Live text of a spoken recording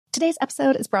Today's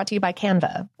episode is brought to you by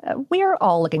Canva. We're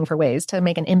all looking for ways to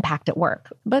make an impact at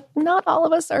work, but not all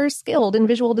of us are skilled in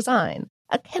visual design.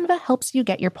 Canva helps you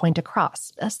get your point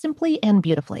across, simply and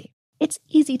beautifully. It's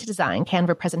easy to design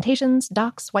Canva presentations,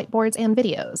 docs, whiteboards, and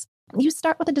videos. You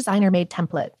start with a designer-made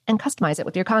template and customize it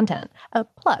with your content.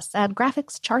 Plus, add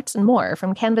graphics, charts, and more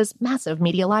from Canva's massive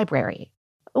media library.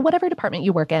 Whatever department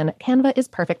you work in, Canva is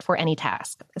perfect for any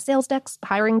task. Sales decks,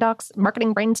 hiring docs,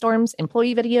 marketing brainstorms,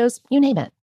 employee videos, you name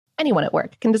it. Anyone at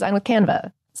work can design with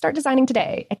Canva. Start designing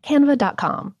today at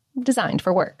canva.com. Designed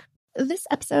for work. This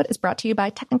episode is brought to you by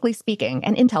Technically Speaking,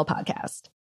 an Intel podcast.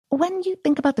 When you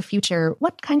think about the future,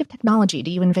 what kind of technology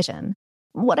do you envision?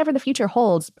 Whatever the future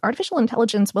holds, artificial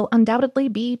intelligence will undoubtedly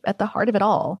be at the heart of it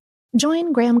all.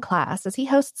 Join Graham Class as he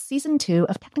hosts Season 2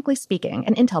 of Technically Speaking,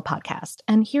 an Intel podcast,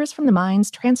 and hears from the minds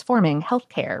transforming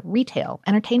healthcare, retail,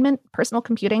 entertainment, personal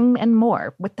computing, and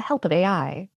more with the help of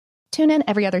AI. Tune in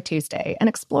every other Tuesday and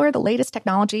explore the latest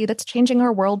technology that's changing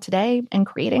our world today and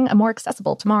creating a more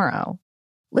accessible tomorrow.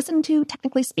 Listen to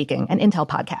Technically Speaking, an Intel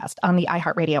podcast on the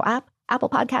iHeartRadio app, Apple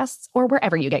Podcasts, or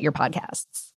wherever you get your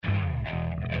podcasts.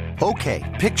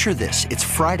 Okay, picture this. It's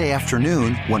Friday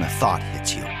afternoon when a thought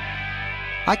hits you.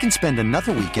 I can spend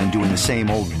another weekend doing the same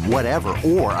old whatever,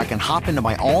 or I can hop into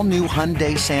my all-new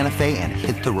Hyundai Santa Fe and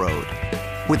hit the road.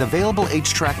 With available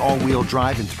H-Track all-wheel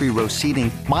drive and 3-row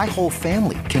seating, my whole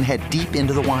family can head deep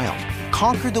into the wild.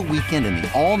 Conquer the weekend in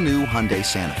the all-new Hyundai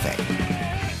Santa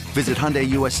Fe. Visit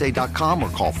HyundaiUSA.com or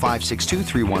call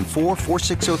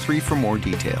 562-314-4603 for more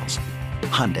details.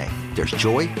 Hyundai, there's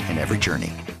joy in every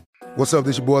journey. What's up,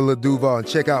 this your boy Lil Duval, and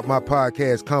check out my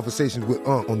podcast, Conversations with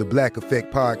Unc, on the Black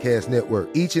Effect Podcast Network.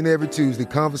 Each and every Tuesday,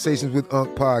 Conversations with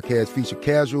Unc podcast feature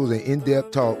casuals and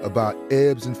in-depth talk about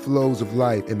ebbs and flows of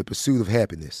life and the pursuit of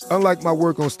happiness. Unlike my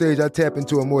work on stage, I tap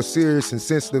into a more serious and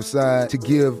sensitive side to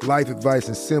give life advice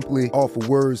and simply offer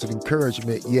words of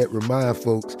encouragement, yet remind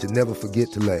folks to never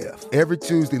forget to laugh. Every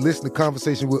Tuesday, listen to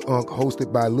Conversations with Unc,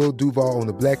 hosted by Lil Duval on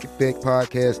the Black Effect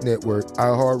Podcast Network,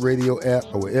 iHeartRadio app,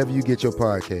 or wherever you get your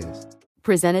podcasts.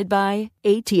 Presented by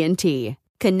AT&T.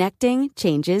 Connecting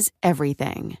changes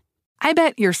everything. I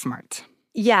bet you're smart.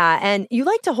 Yeah, and you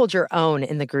like to hold your own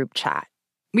in the group chat.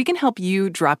 We can help you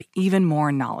drop even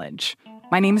more knowledge.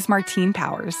 My name is Martine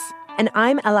Powers. And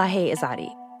I'm Elahe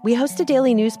Izadi. We host a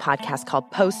daily news podcast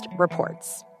called Post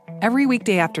Reports. Every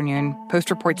weekday afternoon, Post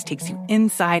Reports takes you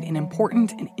inside an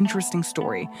important and interesting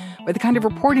story with the kind of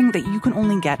reporting that you can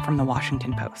only get from the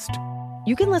Washington Post.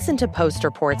 You can listen to Post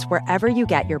Reports wherever you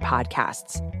get your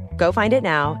podcasts. Go find it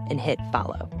now and hit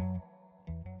follow.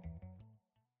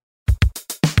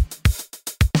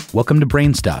 Welcome to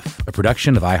Brain Stuff, a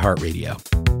production of iHeartRadio.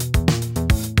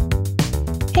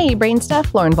 Hey, Brain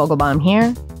Stuff, Lauren Vogelbaum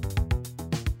here.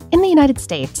 In the United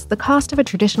States, the cost of a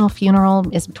traditional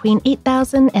funeral is between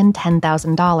 $8,000 and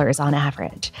 $10,000 on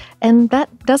average, and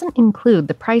that doesn't include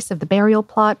the price of the burial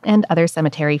plot and other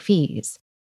cemetery fees.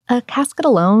 A casket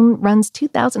alone runs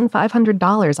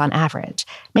 $2,500 on average,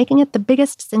 making it the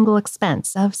biggest single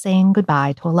expense of saying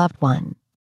goodbye to a loved one.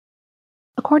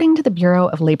 According to the Bureau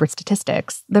of Labor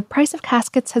Statistics, the price of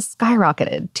caskets has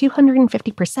skyrocketed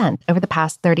 250% over the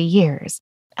past 30 years,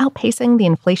 outpacing the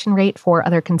inflation rate for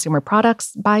other consumer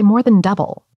products by more than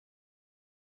double.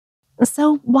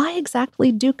 So why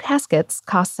exactly do caskets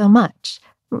cost so much?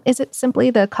 Is it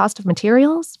simply the cost of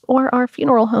materials, or are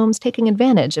funeral homes taking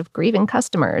advantage of grieving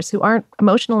customers who aren't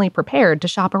emotionally prepared to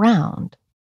shop around?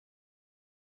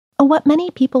 What many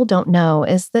people don't know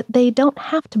is that they don't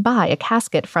have to buy a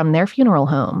casket from their funeral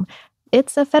home.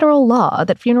 It's a federal law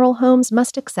that funeral homes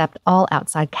must accept all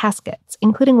outside caskets,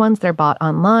 including ones that are bought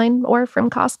online or from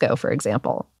Costco, for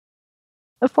example.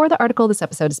 For the article this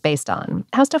episode is based on,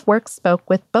 How Stuff Works spoke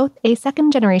with both a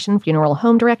second-generation funeral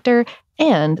home director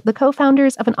and the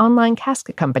co-founders of an online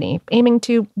casket company aiming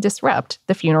to disrupt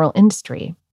the funeral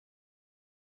industry.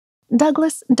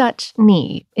 Douglas Dutch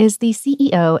Nee is the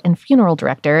CEO and funeral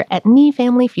director at Nee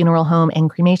Family Funeral Home and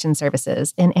Cremation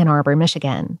Services in Ann Arbor,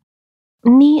 Michigan.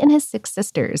 Nee and his 6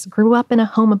 sisters grew up in a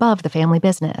home above the family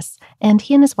business, and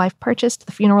he and his wife purchased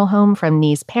the funeral home from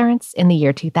Nee's parents in the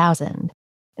year 2000.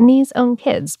 Nee's own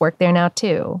kids work there now,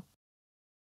 too.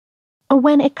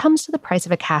 When it comes to the price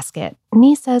of a casket,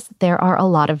 Nee says that there are a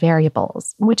lot of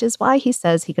variables, which is why he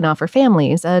says he can offer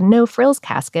families a no-frills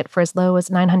casket for as low as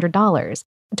 $900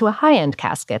 to a high-end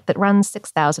casket that runs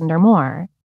 $6,000 or more.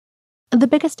 The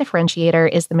biggest differentiator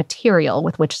is the material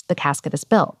with which the casket is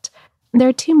built. There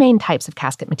are 2 main types of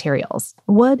casket materials,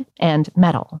 wood and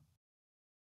metal.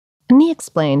 Nee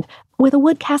explained, with a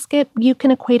wood casket, you can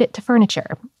equate it to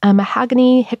furniture. A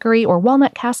mahogany, hickory, or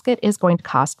walnut casket is going to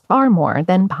cost far more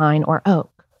than pine or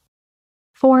oak.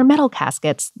 For metal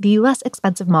caskets, the less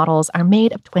expensive models are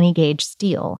made of 20-gauge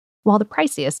steel, while the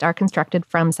priciest are constructed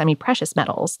from semi-precious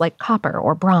metals like copper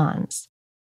or bronze.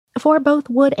 For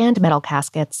both wood and metal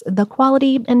caskets, the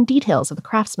quality and details of the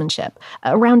craftsmanship,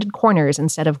 rounded corners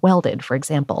instead of welded, for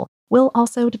example, will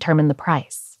also determine the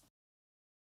price.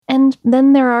 And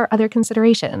then there are other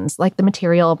considerations, like the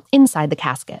material inside the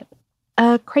casket.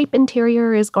 A crepe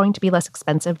interior is going to be less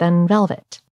expensive than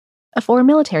velvet. For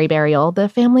military burial, the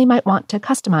family might want to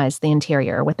customize the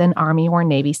interior with an Army or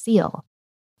Navy seal.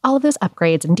 All of those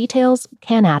upgrades and details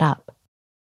can add up.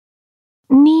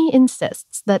 Nee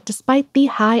insists that despite the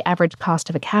high average cost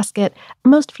of a casket,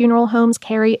 most funeral homes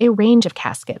carry a range of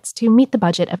caskets to meet the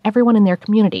budget of everyone in their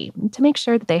community to make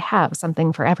sure that they have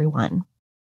something for everyone.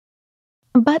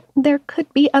 But there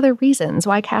could be other reasons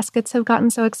why caskets have gotten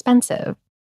so expensive.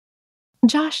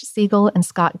 Josh Siegel and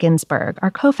Scott Ginsberg are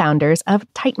co-founders of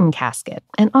Titan Casket,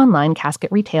 an online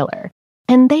casket retailer,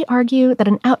 and they argue that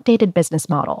an outdated business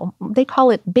model, they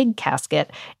call it Big Casket,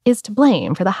 is to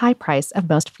blame for the high price of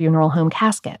most funeral home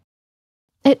caskets.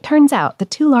 It turns out the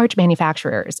two large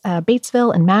manufacturers,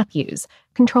 Batesville and Matthews,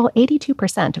 control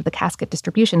 82% of the casket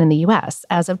distribution in the U.S.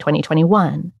 as of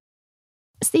 2021.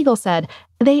 Siegel said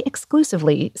they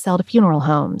exclusively sell to funeral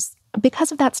homes.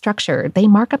 Because of that structure, they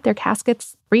mark up their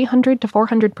caskets 300 to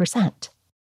 400%.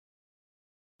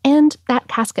 And that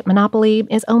casket monopoly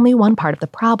is only one part of the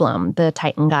problem, the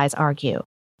Titan guys argue.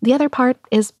 The other part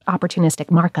is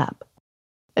opportunistic markup.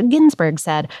 Ginsberg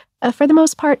said, for the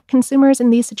most part, consumers in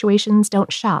these situations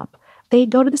don't shop. They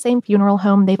go to the same funeral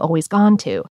home they've always gone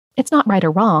to. It's not right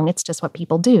or wrong, it's just what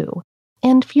people do.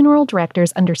 And funeral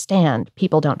directors understand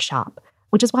people don't shop,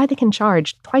 which is why they can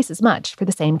charge twice as much for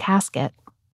the same casket.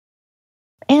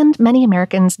 And many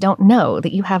Americans don't know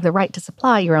that you have the right to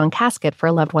supply your own casket for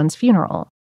a loved one's funeral.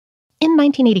 In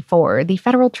 1984, the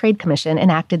Federal Trade Commission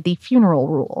enacted the Funeral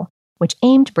Rule, which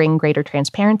aimed to bring greater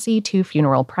transparency to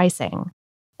funeral pricing.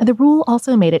 The rule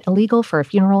also made it illegal for a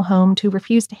funeral home to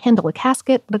refuse to handle a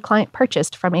casket the client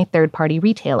purchased from a third-party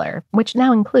retailer, which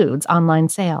now includes online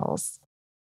sales.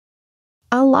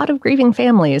 A lot of grieving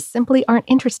families simply aren't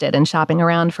interested in shopping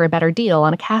around for a better deal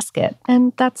on a casket,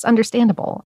 and that's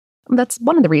understandable. That's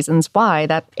one of the reasons why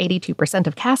that 82%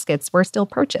 of caskets were still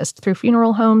purchased through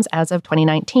funeral homes as of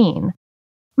 2019.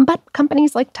 But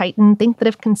companies like Titan think that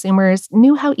if consumers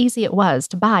knew how easy it was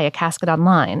to buy a casket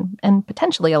online, and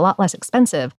potentially a lot less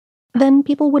expensive, then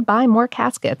people would buy more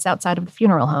caskets outside of the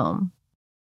funeral home.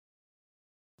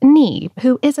 Nee,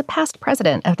 who is a past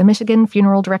president of the Michigan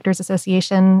Funeral Directors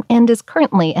Association and is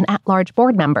currently an at-large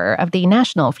board member of the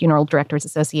National Funeral Directors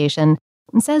Association,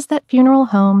 says that funeral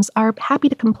homes are happy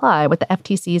to comply with the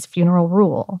FTC's funeral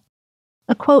rule.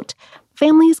 A quote,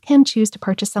 families can choose to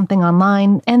purchase something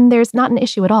online, and there's not an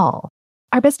issue at all.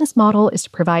 Our business model is to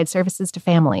provide services to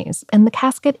families, and the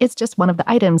casket is just one of the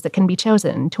items that can be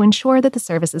chosen to ensure that the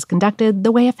service is conducted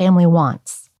the way a family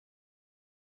wants.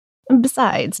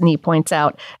 Besides, Nee points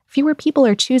out, fewer people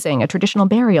are choosing a traditional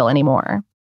burial anymore.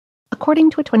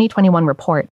 According to a 2021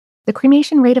 report, the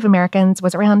cremation rate of Americans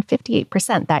was around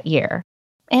 58% that year.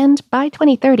 And by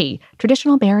 2030,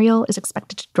 traditional burial is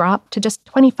expected to drop to just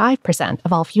 25%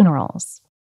 of all funerals.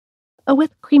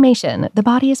 With cremation, the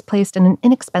body is placed in an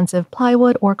inexpensive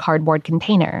plywood or cardboard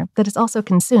container that is also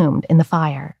consumed in the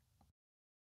fire.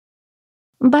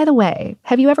 By the way,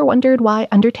 have you ever wondered why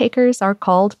undertakers are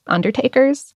called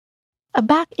undertakers?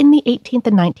 Back in the 18th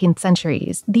and 19th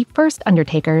centuries, the first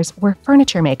undertakers were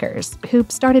furniture makers who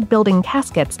started building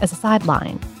caskets as a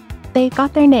sideline. They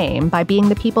got their name by being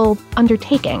the people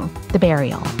undertaking the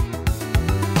burial.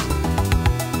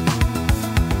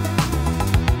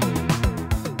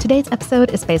 Today's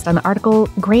episode is based on the article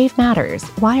Grave Matters,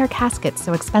 Why Are Caskets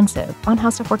So Expensive? On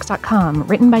HowStuffWorks.com,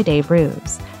 written by Dave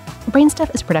Roos.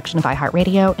 Brainstuff is a production of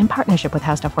iHeartRadio in partnership with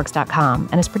HowStuffWorks.com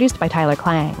and is produced by Tyler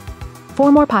Klang.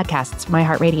 For more podcasts from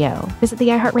iHeartRadio, visit the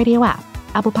iHeartRadio app,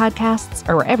 Apple Podcasts,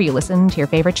 or wherever you listen to your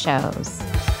favorite shows.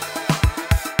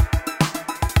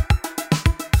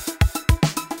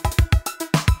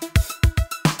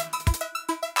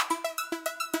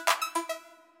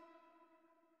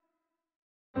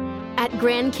 At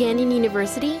Grand Canyon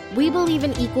University, we believe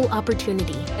in equal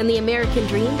opportunity, and the American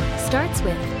dream starts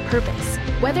with purpose.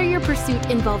 Whether your pursuit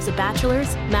involves a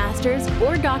bachelor's, master's,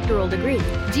 or doctoral degree,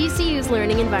 GCU's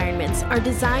learning environments are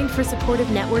designed for supportive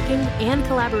networking and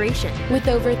collaboration. With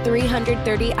over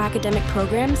 330 academic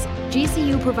programs,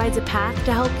 GCU provides a path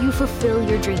to help you fulfill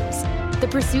your dreams. The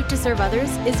pursuit to serve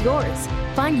others is yours.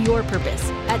 Find your purpose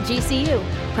at GCU.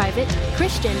 Private,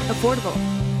 Christian, affordable.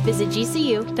 Visit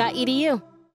gcu.edu.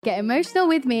 Get emotional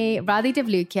with me, Radhi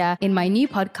Devlukia, in my new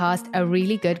podcast, A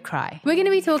Really Good Cry. We're going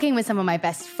to be talking with some of my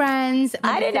best friends.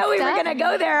 I didn't know we were going to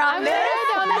go there on this.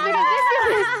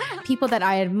 People that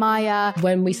I admire.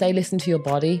 When we say listen to your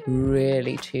body,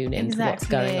 really tune into what's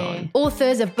going on.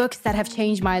 Authors of books that have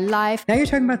changed my life. Now you're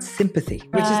talking about sympathy,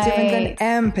 which is different than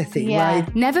empathy,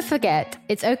 right? Never forget,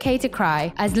 it's okay to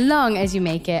cry as long as you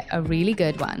make it a really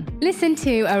good one. Listen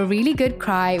to A Really Good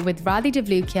Cry with Radhi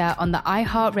Devlukia on the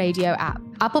iHeartRadio app,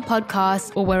 Apple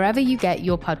Podcasts, or wherever you get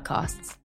your podcasts.